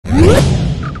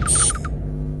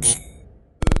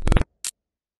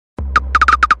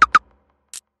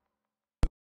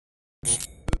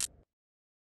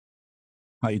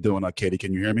How you doing, Katie?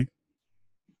 Can you hear me?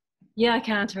 Yeah, I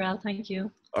can, Terrell. Thank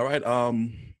you. All right.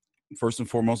 First and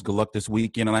foremost, good luck this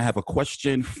weekend. And I have a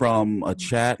question from a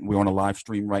chat. We're on a live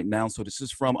stream right now. So this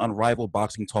is from Unrivaled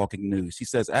Boxing Talking News. He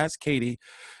says, ask Katie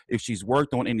if she's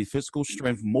worked on any physical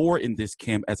strength more in this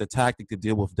camp as a tactic to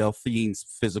deal with Delphine's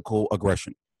physical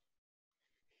aggression.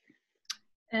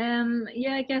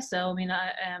 Yeah, I guess so. I mean,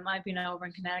 I've been over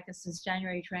in Connecticut since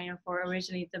January training for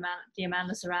originally the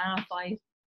Amanda Serrano fight.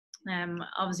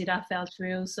 Obviously that fell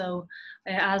through, so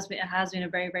it has been a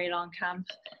very, very long camp,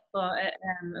 but it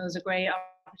was a great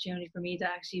opportunity for me to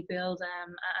actually build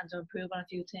and to improve on a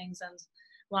few things. And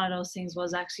one of those things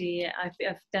was actually I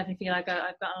definitely feel like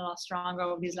I've gotten a lot stronger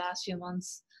over these last few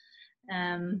months.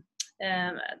 Um,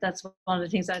 that's one of the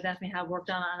things I definitely have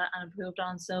worked on and improved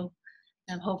on. So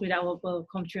hopefully that will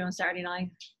come true on Saturday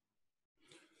night.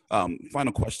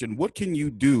 Final question. What can you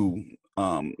do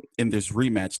in this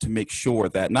rematch to make sure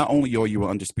that not only are you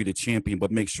an undisputed champion, but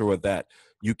make sure that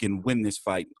you can win this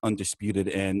fight undisputed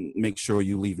and make sure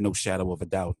you leave no shadow of a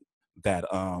doubt that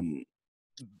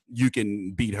you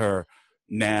can beat her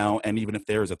now and even if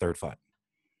there is a third fight?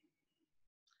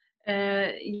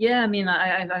 Yeah, I mean,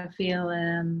 I feel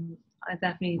I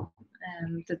definitely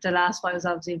the last fight was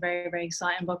obviously very, very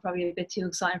exciting, but probably a bit too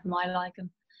exciting for my liking.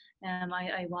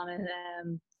 I want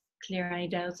to clear any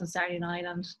doubts on Saturday night,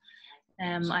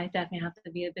 and I definitely have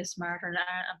to be a bit smarter and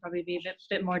probably be a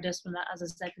bit more disciplined, as I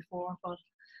said before. But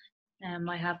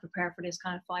I have prepared for this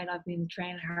kind of fight. I've been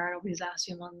training hard over these last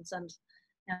few months, and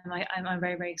I'm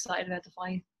very, very excited about the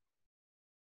fight.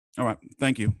 All right.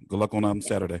 Thank you. Good luck on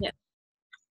Saturday. Yeah.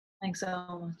 Thanks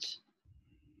so much.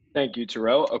 Thank you,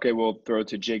 Terrell. Okay, we'll throw it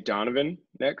to Jake Donovan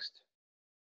next.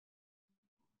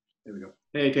 There we go.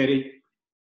 Hey, Katie.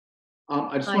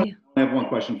 I just Hi. want to have one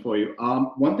question for you.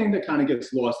 One thing that kind of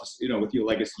gets lost is, with your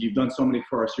legacy, you've done so many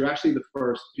firsts. You're actually the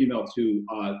first female to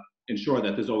ensure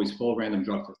that there's always full random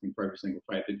drug testing for every single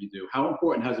fight that you do. How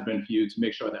important has it been for you to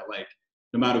make sure that, like,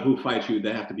 no matter who fights you,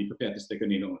 they have to be prepared to stick a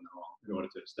needle in their arm in order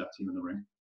to step to you in the ring?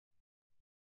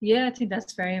 Yeah, I think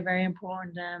that's very, very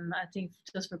important. I think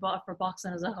just for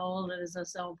boxing as a whole, it is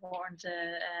so important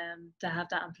to have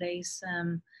that in place.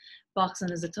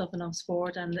 Boxing is a tough enough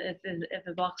sport, and if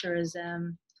a boxer is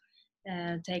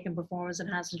taking performance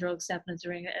enhancing drugs, stepping into the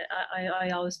ring, I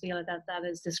always feel like that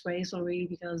is disgraceful, really,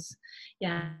 because you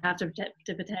have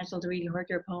the potential to really hurt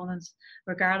your opponent,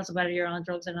 regardless of whether you're on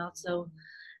drugs or not. So,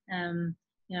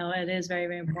 it is very,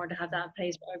 very important to have that in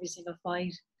place for every single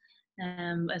fight.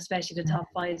 Especially the top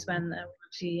fights when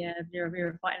actually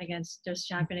you're fighting against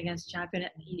champion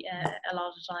a lot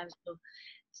of times. So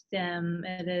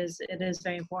it is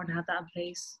very important to have that in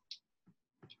place.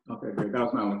 Okay, great. That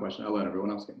was my only question. I'll let everyone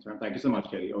else get in turn. Thank you so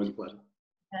much, Katie. Always a pleasure.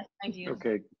 Thank you.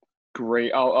 Okay,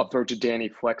 great. I'll throw it to Danny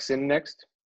Flexen next.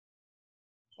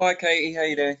 Hi, Katie. How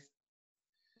you doing?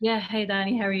 Yeah. Hey,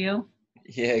 Danny. How are you?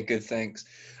 Yeah, good, thanks.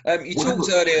 You talked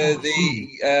earlier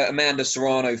the Amanda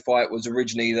Serrano fight was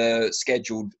originally the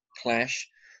scheduled clash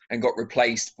and got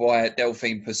replaced by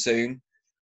Delfine Persoon.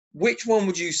 Which one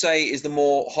would you say is the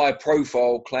more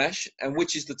high-profile clash, and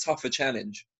which is the tougher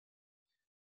challenge?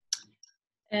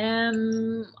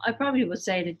 I probably would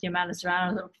say that the Amanda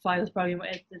Serrano fight was probably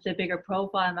the bigger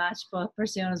profile match, but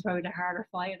Persoon is probably the harder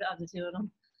fight of the two of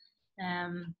them.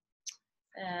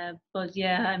 But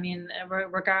yeah, I mean,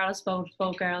 regardless,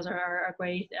 both girls are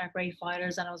great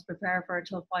fighters, and I was prepared for a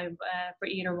tough fight for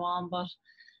either one. But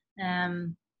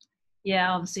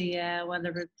yeah, obviously, when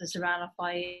the Serrano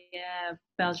fight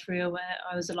fell through,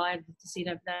 I was delighted to see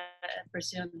that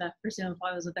Persoon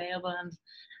fight was available. And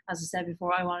as I said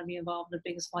before, I want to be involved in the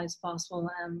biggest fights possible.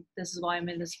 This is why I'm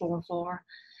in this 4-4,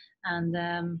 and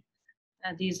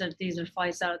these are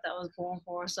fights that I was born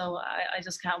for. So I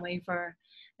just can't wait for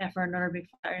another big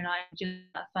fight tonight and do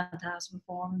that fantastic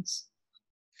performance.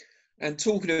 And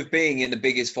talking of being in the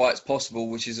biggest fights possible,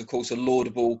 which is of course a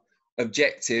laudable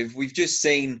objective, we've just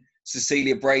seen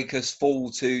Cecilia Brækhus fall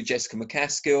to Jessica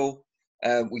McCaskill.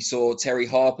 We saw Terry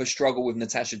Harper struggle with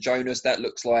Natasha Jonas. That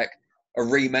looks like a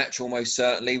rematch almost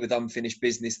certainly, with unfinished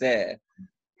business there.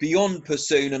 Beyond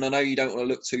Persoon, and I know you don't want to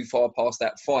look too far past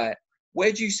that fight,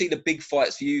 where do you see the big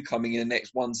fights for you coming in the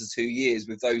next 1 to 2 years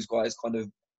with those guys kind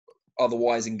of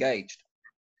otherwise engaged?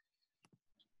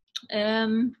 I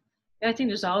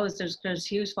think there's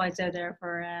huge fights out there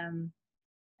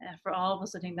for all of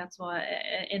us. I think that's why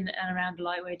in and around the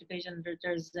lightweight division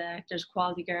there's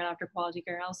quality girl after quality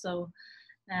girl. So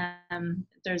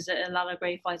there's a lot of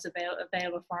great fights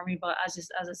available for me. But as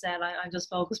I said, I'm just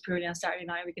focused purely on Saturday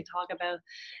night. We can talk about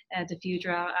the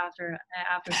future after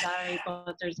Saturday,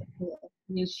 but there's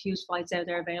huge fights out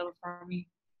there available for me.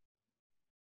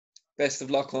 Best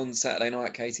of luck on Saturday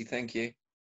night, Katie. Thank you.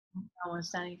 I want to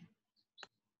say.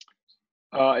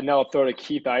 And now I'll throw to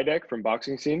Keith Idek from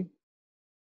Boxing Scene.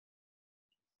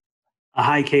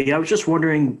 Hi, Katie. I was just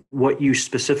wondering what you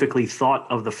specifically thought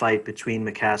of the fight between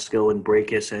McCaskill and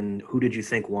Breakus, and who did you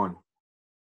think won?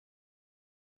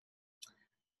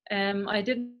 I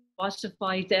didn't watch the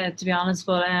fight to be honest,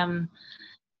 but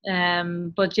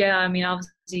yeah, I mean,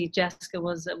 obviously Jessica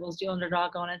was the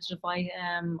underdog going into the fight.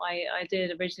 I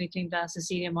did originally think that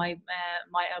Cecilia might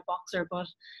outbox her, but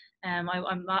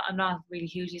I'm not really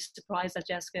hugely surprised that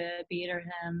Jessica beat her.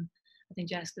 I think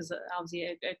Jessica's obviously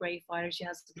a great fighter. She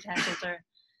has the potential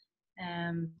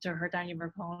to hurt any of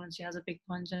her opponents. She has a big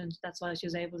punch, and that's why she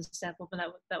was able to step up in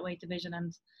that weight division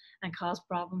and cause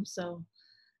problems. So,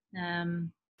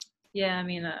 yeah, I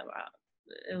mean,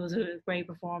 it was a great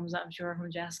performance, I'm sure, from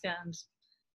Jessica,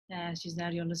 and she's now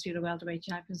the undisputed welterweight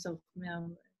champion. So,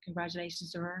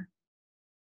 congratulations to her.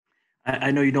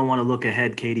 I know you don't want to look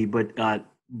ahead, Katie, but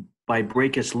by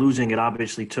Breakus losing, it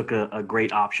obviously took a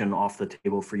great option off the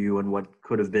table for you and what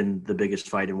could have been the biggest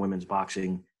fight in women's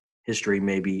boxing history,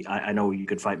 maybe. I know you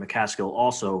could fight McCaskill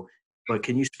also, but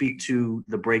can you speak to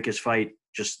the Breakus fight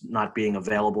just not being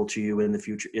available to you in the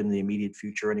future, in the immediate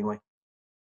future anyway?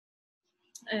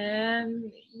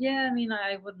 Yeah, I mean,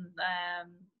 I wouldn't,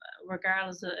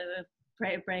 regardless of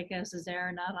if Breakus is there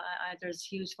or not, there's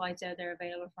huge fights out there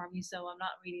available for me, so I'm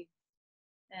not really,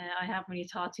 I haven't really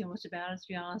thought too much about it, to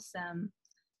be honest.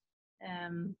 I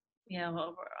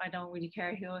don't really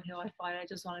care who I fight. I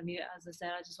just want to be, as I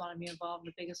said, I just want to be involved in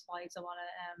the biggest fights. I want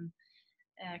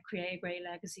to create a great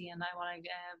legacy, and I want to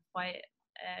fight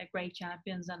great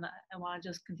champions, and I want to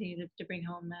just continue to bring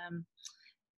home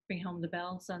the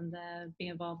belts and be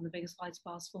involved in the biggest fights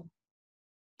possible.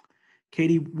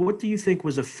 Katie, what do you think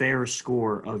was a fair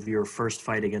score of your first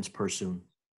fight against Persoon?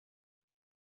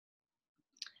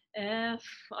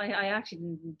 I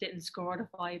actually didn't score the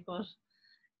fight, but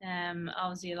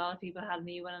obviously a lot of people had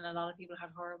me winning, a lot of people had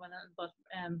her winning, but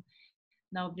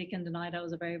nobody can deny that it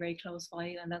was a very, very close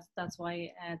fight, and that's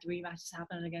why the rematch is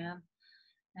happening again.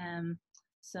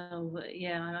 So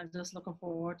yeah, I'm just looking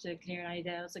forward to clearing any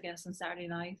doubts, I guess, on Saturday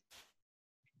night.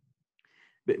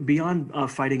 Beyond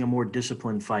fighting a more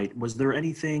disciplined fight, was there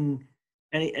anything,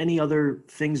 any other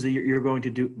things that you're going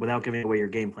to do, without giving away your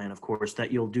game plan, of course,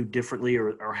 that you'll do differently,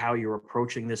 or how you're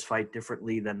approaching this fight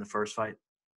differently than the first fight?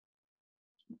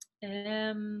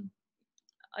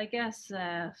 I guess,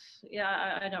 I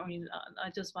don't really. I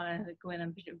just want to go in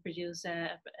and produce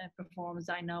a performance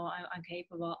I know I'm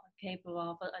capable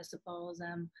of. I suppose.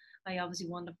 I obviously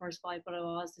won the first fight, but I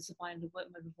was disappointed with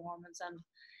my performance,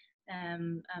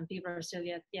 and people are still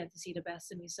yet to see the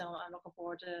best of me. So I'm looking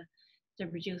forward to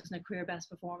producing a career best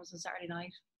performance on Saturday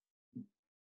night.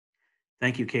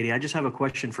 Thank you, Katie. I just have a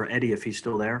question for Eddie, if he's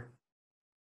still there.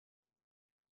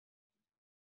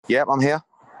 Yep, I'm here.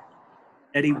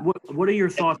 Eddie, what are your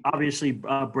thoughts? Obviously,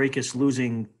 Breakus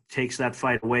losing takes that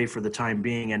fight away for the time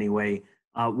being anyway.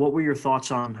 What were your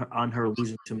thoughts on her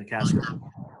losing to McCaskill?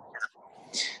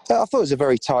 I thought it was a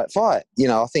very tight fight.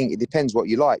 I think it depends what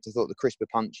you liked. I thought the crisper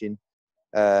punching,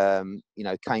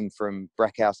 came from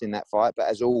Breckhouse in that fight. But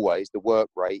as always, the work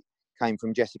rate came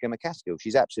from Jessica McCaskill.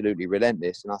 She's absolutely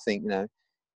relentless. And I think,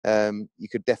 you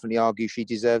could definitely argue she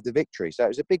deserved the victory. So it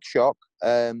was a big shock.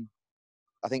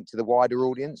 I think to the wider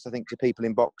audience, I think to people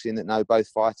in boxing that know both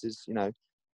fighters,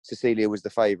 Cecilia was the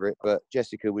favourite, but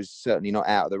Jessica was certainly not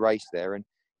out of the race there. And,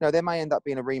 there may end up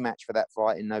being a rematch for that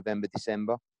fight in November,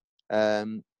 December.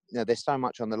 There's so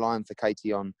much on the line for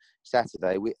Katie on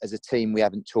Saturday. As a team, we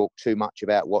haven't talked too much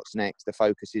about what's next. The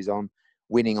focus is on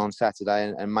winning on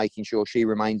Saturday and making sure she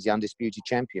remains the undisputed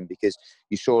champion, because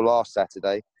you saw last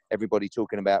Saturday, everybody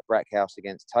talking about Breckhouse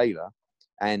against Taylor.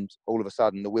 And all of a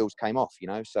sudden, the wheels came off,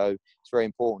 So it's very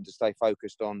important to stay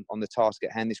focused on the task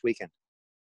at hand this weekend.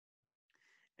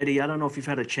 Eddie, I don't know if you've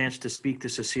had a chance to speak to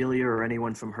Cecilia or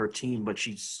anyone from her team, but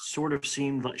she sort of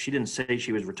seemed like, she didn't say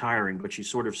she was retiring, but she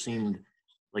sort of seemed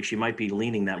like she might be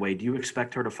leaning that way. Do you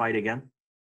expect her to fight again?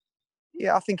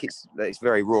 Yeah, I think it's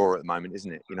very raw at the moment,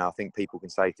 isn't it? I think people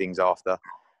can say things after.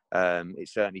 It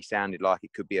certainly sounded like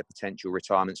it could be a potential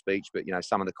retirement speech, but,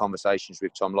 some of the conversations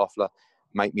with Tom Loeffler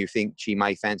make me think she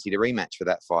may fancy the rematch for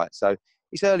that fight. So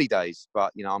it's early days,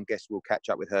 but, I'm guessing we'll catch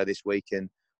up with her this week and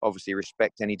obviously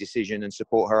respect any decision and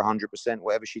support her 100%,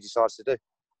 whatever she decides to do.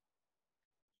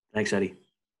 Thanks, Eddie.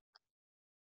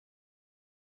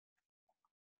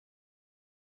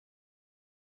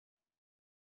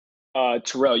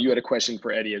 Terrell, you had a question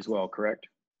for Eddie as well, correct?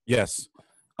 Yes.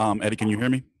 Eddie, can you hear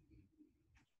me?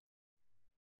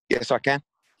 Yes, I can.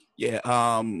 Yeah.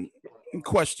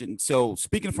 Question. So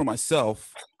speaking for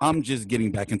myself, I'm just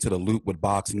getting back into the loop with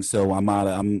boxing. So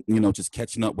I'm just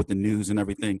catching up with the news and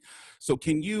everything. So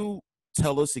can you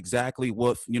tell us exactly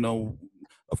what,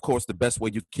 of course, the best way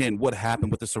you can, what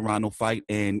happened with the Serrano fight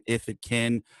and if it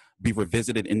can be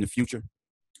revisited in the future?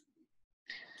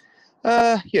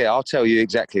 Yeah, I'll tell you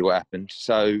exactly what happened.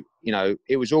 So,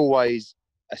 it was always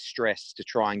a stress to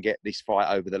try and get this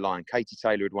fight over the line. Katie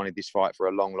Taylor had wanted this fight for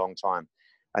a long, long time.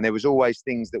 And there was always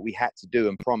things that we had to do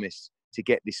and promise to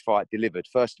get this fight delivered.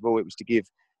 First of all, it was to give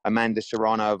Amanda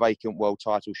Serrano a vacant world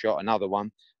title shot, another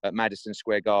one at Madison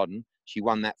Square Garden. She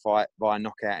won that fight by a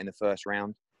knockout in the first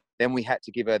round. Then we had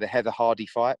to give her the Heather Hardy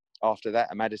fight after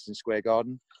that at Madison Square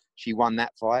Garden. She won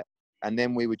that fight. And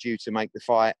then we were due to make the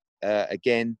fight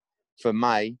again for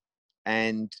May.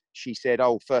 And she said,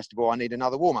 oh, first of all, I need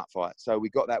another warm-up fight. So we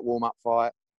got that warm-up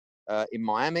fight in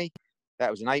Miami.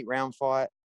 That was an 8-round fight.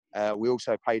 We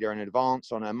also paid her in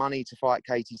advance on her money to fight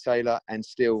Katie Taylor, and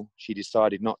still she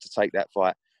decided not to take that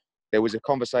fight. There was a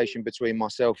conversation between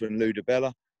myself and Lou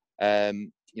DiBella,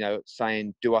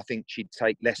 saying, do I think she'd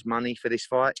take less money for this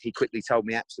fight? He quickly told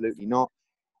me absolutely not.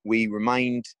 We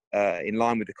remained in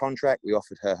line with the contract. We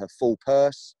offered her full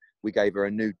purse. We gave her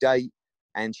a new date,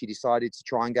 and she decided to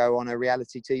try and go on a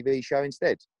reality TV show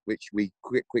instead, which we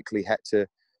quickly had to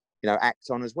act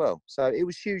on as well. So it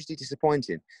was hugely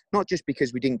disappointing, not just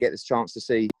because we didn't get the chance to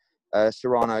see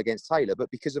Serrano against Taylor, but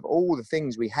because of all the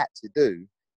things we had to do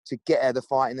to get her the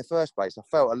fight in the first place. I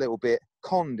felt a little bit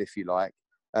conned, if you like,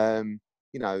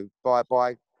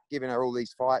 by giving her all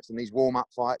these fights and these warm-up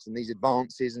fights and these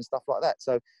advances and stuff like that.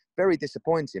 So very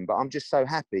disappointing, but I'm just so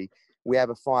happy we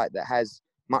have a fight that has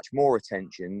much more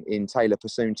attention in Taylor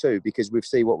Persoon too, because we've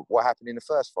seen what happened in the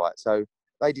first fight. So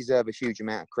they deserve a huge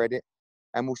amount of credit.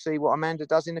 And we'll see what Amanda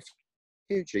does in the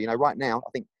future. Right now, I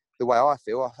think the way I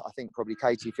feel, I think probably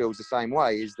Katie feels the same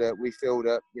way, is that we feel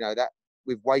that, that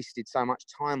we've wasted so much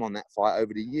time on that fight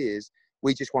over the years.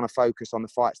 We just want to focus on the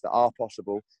fights that are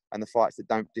possible and the fights that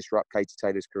don't disrupt Katie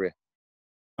Taylor's career.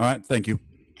 All right. Thank you.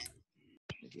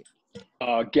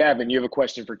 Gavin, you have a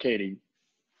question for Katie.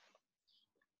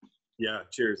 Yeah,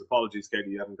 cheers. Apologies, Katie,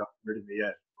 you haven't gotten rid of me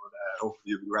yet. Hopefully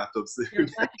you'll be wrapped up soon.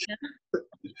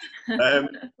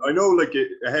 I know,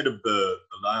 ahead of the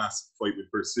last fight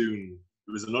with Persoon,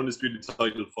 it was an undisputed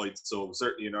title fight. So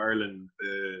certainly in Ireland,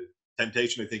 the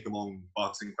temptation, I think, among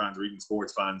boxing fans or even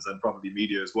sports fans and probably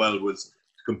media as well, was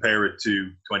to compare it to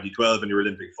 2012 in your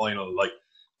Olympic final.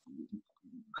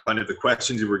 Kind of the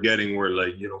questions you were getting were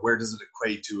where does it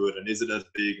equate to it, and is it as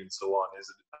big and so on? Is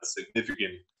it as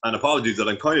significant? And apologies that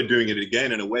I'm kind of doing it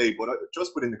again in a way, but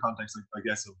just within the context, I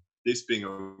guess, of this being a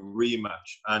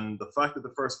rematch and the fact that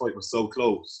the first fight was so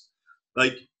close.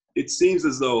 It seems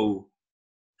as though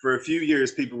for a few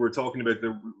years people were talking about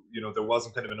there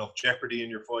wasn't kind of enough jeopardy in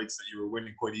your fights, that you were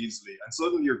winning quite easily, and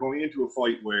suddenly you're going into a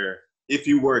fight where if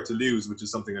you were to lose, which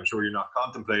is something I'm sure you're not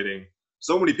contemplating,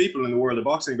 so many people in the world of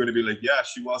boxing are going to be like, yeah,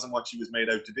 she wasn't what she was made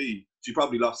out to be. She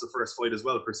probably lost the first fight as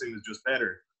well. Persoon is just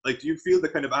better. Do you feel the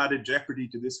kind of added jeopardy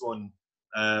to this one?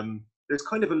 There's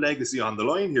kind of a legacy on the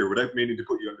line here without meaning to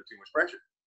put you under too much pressure.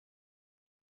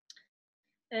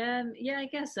 Yeah, I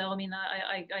guess so. I mean,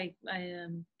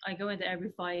 I go into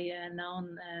every fight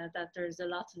knowing that there's a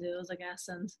lot to lose, I guess,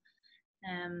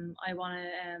 and I want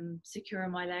to secure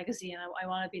my legacy, and I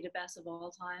want to be the best of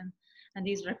all time. And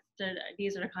these are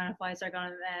the kind of fights that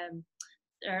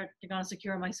are going to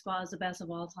secure my spot as the best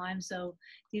of all time. So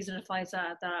these are the fights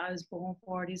that I was born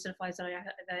for. These are the fights that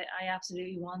I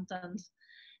absolutely want.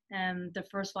 And the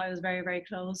first fight was very, very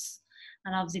close.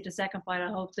 And obviously the second fight, I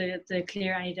hope to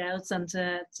clear any doubts and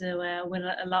to win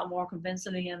a lot more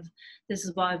convincingly. And this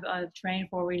is what I've trained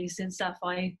for really since that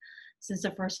fight, since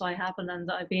the first fight happened. And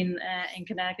I've been in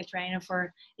Connecticut training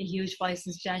for a huge fight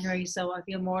since January. So I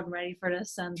feel more than ready for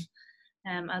this. And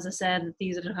as I said,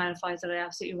 these are the kind of fights that I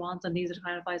absolutely want, and these are the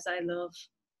kind of fights that I love.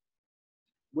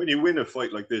 When you win a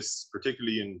fight like this,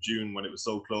 particularly in June when it was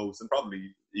so close, and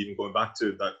probably even going back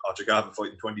to that Ochagava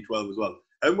fight in 2012 as well,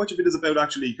 how much of it is about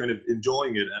actually kind of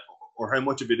enjoying it, or how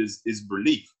much of it is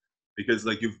relief? Because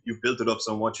you've built it up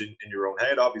so much in your own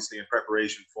head, obviously, in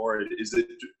preparation for it. Is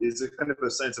it kind of a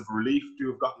sense of relief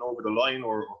to have gotten over the line,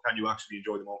 or can you actually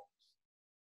enjoy the moment?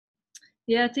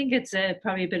 Yeah, I think it's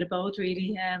probably a bit of both,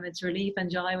 really. It's relief and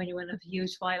joy when you win a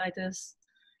huge fight like this.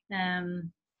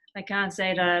 I can't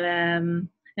say that.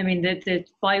 I mean, the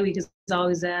fight week is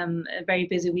always a very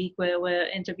busy week with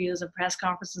interviews and press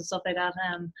conferences and stuff like that.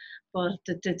 But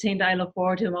the thing that I look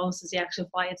forward to most is the actual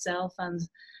fight itself. And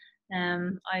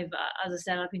as I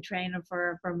said, I've been training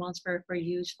for months for a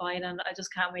huge fight, and I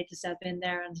just can't wait to step in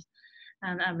there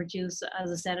and produce,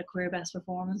 as I said, a career best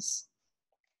performance.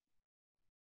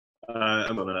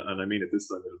 And I mean it this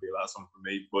time, it'll be the last one for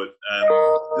me. But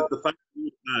the fact that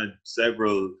you had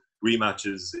several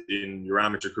rematches in your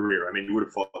amateur career, I mean, you would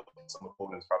have fought some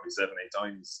opponents probably 7-8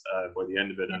 times by the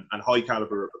end of it, and high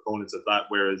caliber opponents at that.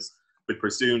 Whereas with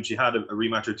Persoon, she had a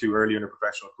rematch or two earlier in her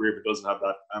professional career, but doesn't have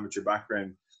that amateur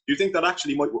background. Do you think that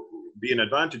actually might be an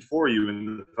advantage for you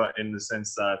in the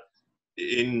sense that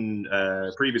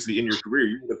previously in your career,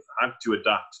 you would have had to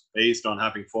adapt based on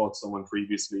having fought someone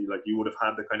previously? Like, you would have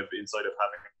had the kind of insight of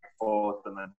having fought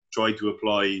them and tried to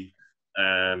apply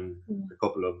a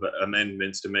couple of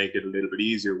amendments to make it a little bit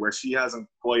easier, where she hasn't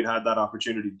quite had that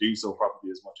opportunity to do so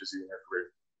probably as much as you in her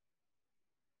career.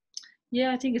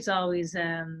 Yeah, I think it's always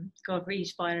good for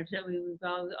each fighter. We've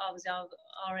obviously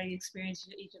already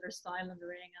experienced each other's style in the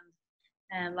ring,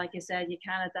 and like you said, you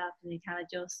can adapt and you can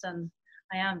adjust, and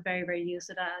I am very, very used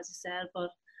to that, as you said, but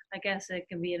I guess it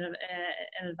can be an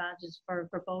advantage for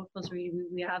both of us.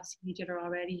 We have seen each other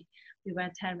already. We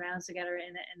went 10 rounds together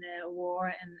in a war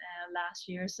in last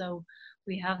year, so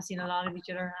we have seen a lot of each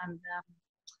other,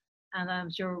 and I'm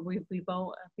sure we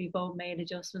both made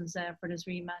adjustments for this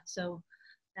rematch. So,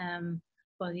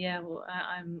 but yeah, well,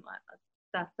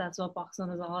 that's what boxing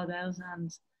is all about.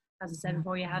 And as I said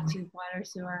before, you have two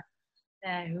fighters who are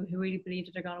who really believe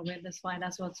that they're going to win this fight.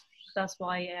 That's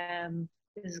why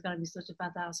this is going to be such a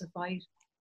fantastic fight.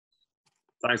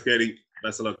 Thanks, Katie.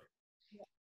 Best of luck. Yeah.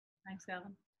 Thanks,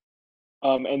 Gavin.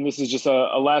 And this is just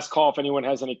a last call. If anyone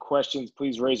has any questions,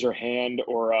 please raise your hand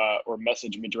or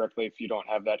message me directly if you don't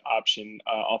have that option.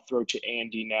 I'll throw to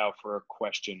Andy now for a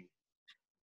question.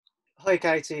 Hi,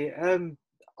 Katie.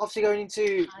 Obviously going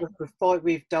into the fight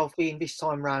with Delfine this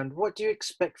time round, what do you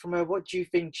expect from her? What do you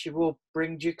think she will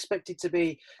bring? Do you expect it to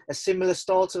be a similar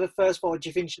style to the first fight, or do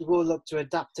you think she will look to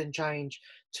adapt and change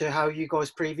to how you guys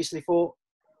previously fought?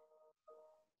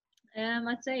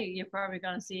 I'd say you're probably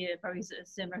going to see a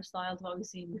similar style to what we've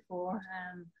seen before.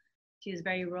 She's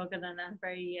very rugged and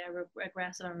very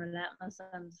aggressive and relentless,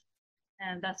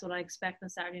 and that's what I expect on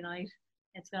Saturday night.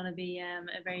 It's going to be a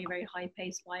very, very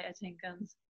high-paced fight, I think,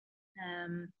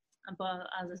 but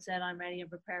as I said, I'm ready and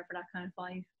prepared for that kind of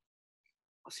fight.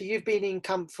 So you've been in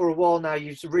camp for a while now. You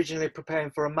was originally preparing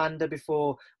for Amanda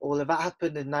before all of that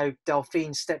happened, and now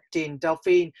Delfine stepped in.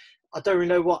 Delfine, I don't really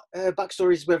know what her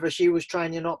backstory is, whether she was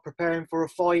training or not, preparing for a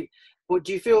fight. But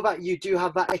do you feel that you do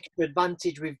have that extra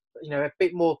advantage with, a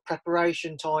bit more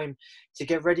preparation time to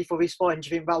get ready for this fight? And do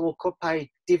you think that will pay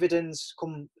dividends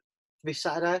come this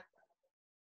Saturday?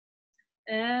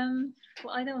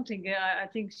 Well, I don't think. I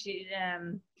think she,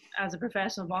 as a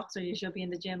professional boxer, you should be in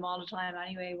the gym all the time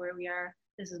anyway. Where we are,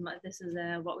 this is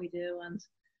what we do,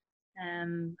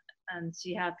 and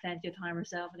she had plenty of time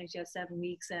herself. I think she had 7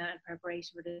 weeks in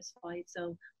preparation for this fight.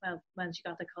 So, well, when she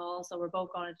got the call, so we're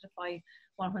both going into the fight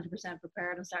 100%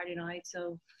 prepared on Saturday night.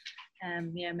 So,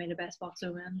 yeah, may the best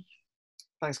boxer win.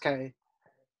 Thanks, Katie.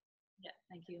 Yeah,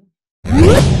 thank you.